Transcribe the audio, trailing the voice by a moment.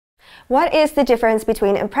What is the difference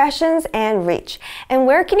between impressions and reach? And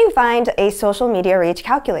where can you find a social media reach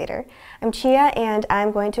calculator? I'm Chia, and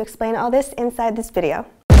I'm going to explain all this inside this video.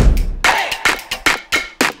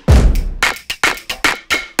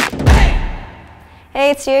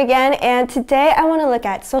 Hey, it's Chia again, and today I want to look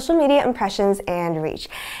at social media impressions and reach.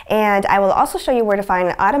 And I will also show you where to find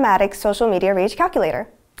an automatic social media reach calculator.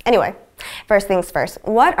 Anyway, first things first,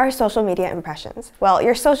 what are social media impressions? Well,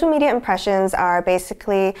 your social media impressions are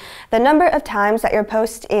basically the number of times that your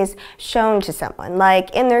post is shown to someone,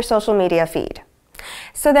 like in their social media feed.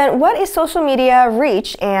 So then, what is social media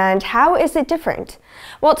reach and how is it different?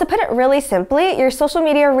 Well, to put it really simply, your social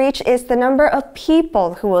media reach is the number of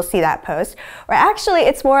people who will see that post, or actually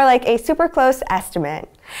it's more like a super close estimate.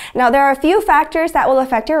 Now, there are a few factors that will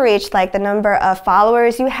affect your reach, like the number of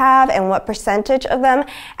followers you have and what percentage of them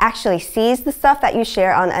actually sees the stuff that you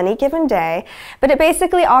share on any given day, but it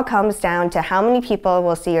basically all comes down to how many people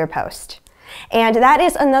will see your post. And that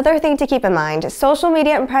is another thing to keep in mind. Social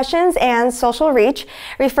media impressions and social reach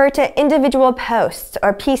refer to individual posts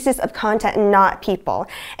or pieces of content, not people.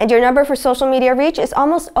 And your number for social media reach is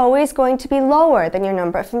almost always going to be lower than your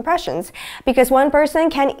number of impressions, because one person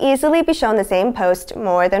can easily be shown the same post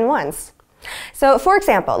more than once. So, for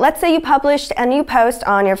example, let's say you published a new post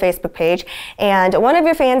on your Facebook page and one of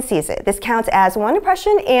your fans sees it. This counts as one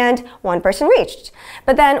impression and one person reached.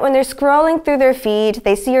 But then when they're scrolling through their feed,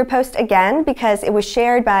 they see your post again because it was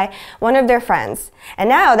shared by one of their friends. And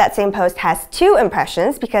now that same post has two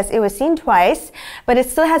impressions because it was seen twice, but it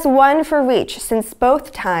still has one for reach since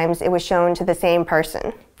both times it was shown to the same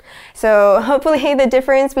person. So hopefully the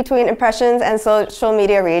difference between impressions and social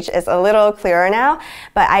media reach is a little clearer now,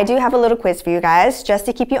 but I do have a little quiz for you guys just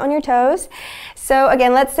to keep you on your toes. So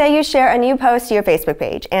again, let's say you share a new post to your Facebook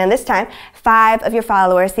page, and this time 5 of your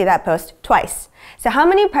followers see that post twice. So how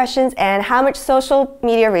many impressions and how much social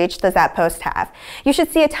media reach does that post have? You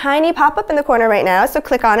should see a tiny pop-up in the corner right now, so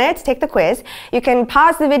click on it to take the quiz. You can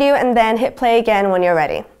pause the video and then hit play again when you're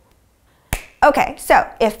ready. Okay, so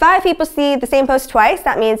if 5 people see the same post twice,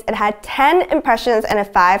 that means it had 10 impressions and a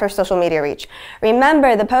 5 for social media reach.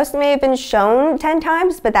 Remember, the post may have been shown 10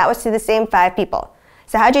 times, but that was to the same 5 people.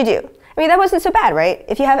 So how'd you do? I mean, that wasn't so bad, right?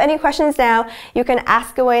 If you have any questions now, you can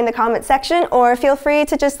ask away in the comment section, or feel free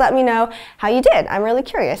to just let me know how you did. I'm really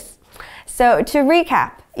curious. So to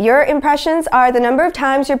recap, your impressions are the number of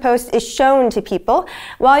times your post is shown to people,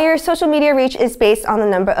 while your social media reach is based on the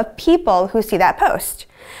number of people who see that post.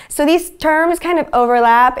 So these terms kind of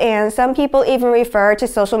overlap, and some people even refer to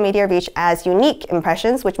social media reach as unique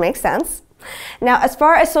impressions, which makes sense. Now, as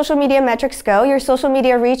far as social media metrics go, your social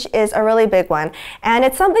media reach is a really big one, and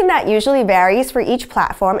it's something that usually varies for each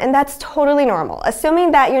platform, and that's totally normal, assuming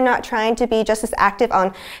that you're not trying to be just as active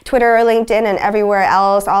on Twitter or LinkedIn and everywhere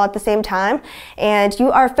else all at the same time, and you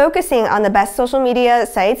are focusing on the best social media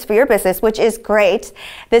sites for your business, which is great.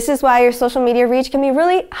 This is why your social media reach can be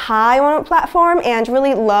really high on one platform and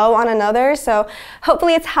really low on another, so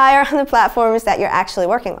hopefully it's higher on the platforms that you're actually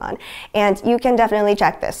working on, and you can definitely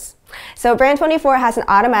check this. So Brand24 has an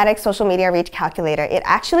automatic social media reach calculator. It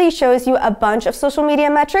actually shows you a bunch of social media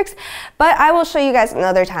metrics, but I will show you guys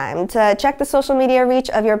another time. To check the social media reach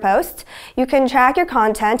of your post, you can track your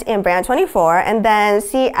content in Brand24 and then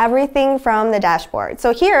see everything from the dashboard.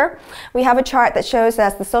 So here we have a chart that shows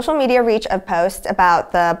us the social media reach of posts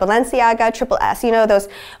about the Balenciaga Triple S. You know, those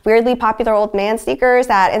weirdly popular old man sneakers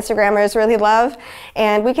that Instagrammers really love.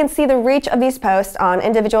 And we can see the reach of these posts on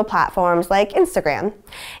individual platforms like Instagram.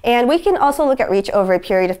 And we can also look at reach over a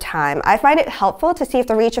period of time. I find it helpful to see if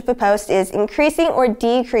the reach of a post is increasing or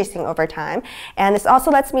decreasing over time. And this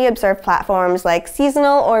also lets me observe platforms like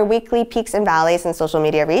seasonal or weekly peaks and valleys in social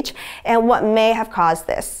media reach and what may have caused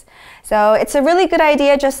this. So it's a really good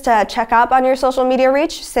idea just to check up on your social media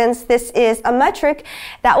reach, since this is a metric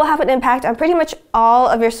that will have an impact on pretty much all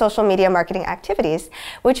of your social media marketing activities,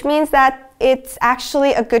 which means that it's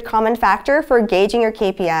actually a good common factor for gauging your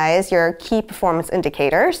KPIs, your key performance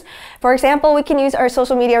indicators. For example, we can use our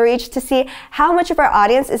social media reach to see how much of our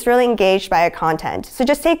audience is really engaged by our content. So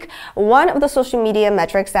just take one of the social media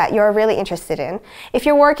metrics that you're really interested in. If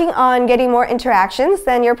you're working on getting more interactions,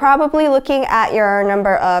 then you're probably looking at your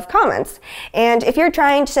number of comments. And if you're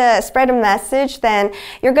trying to spread a message, then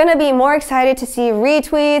you're going to be more excited to see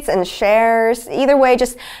retweets and shares. Either way,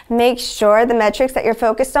 just make sure the metrics that you're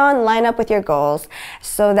focused on line up with your goals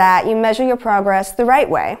so that you measure your progress the right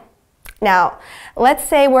way. Now, let's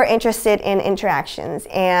say we're interested in interactions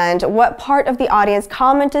and what part of the audience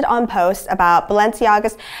commented on posts about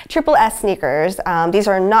Balenciaga's Triple S sneakers. These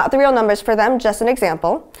are not the real numbers for them, just an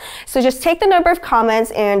example. So just take the number of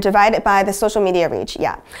comments and divide it by the social media reach.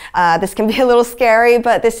 Yeah, this can be a little scary,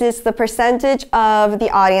 but this is the percentage of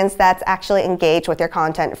the audience that's actually engaged with your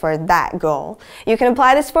content for that goal. You can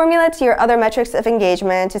apply this formula to your other metrics of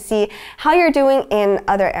engagement to see how you're doing in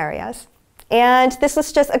other areas. And this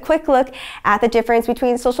was just a quick look at the difference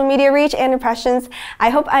between social media reach and impressions. I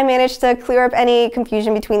hope I managed to clear up any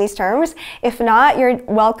confusion between these terms. If not, you're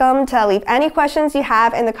welcome to leave any questions you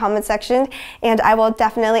have in the comment section, and I will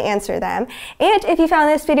definitely answer them. And if you found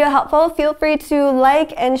this video helpful, feel free to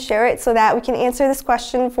like and share it so that we can answer this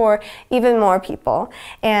question for even more people.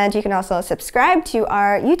 And you can also subscribe to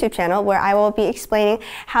our YouTube channel, where I will be explaining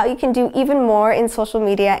how you can do even more in social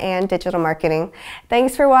media and digital marketing.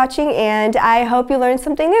 Thanks for watching, and I hope you learned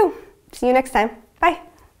something new. See you next time. Bye.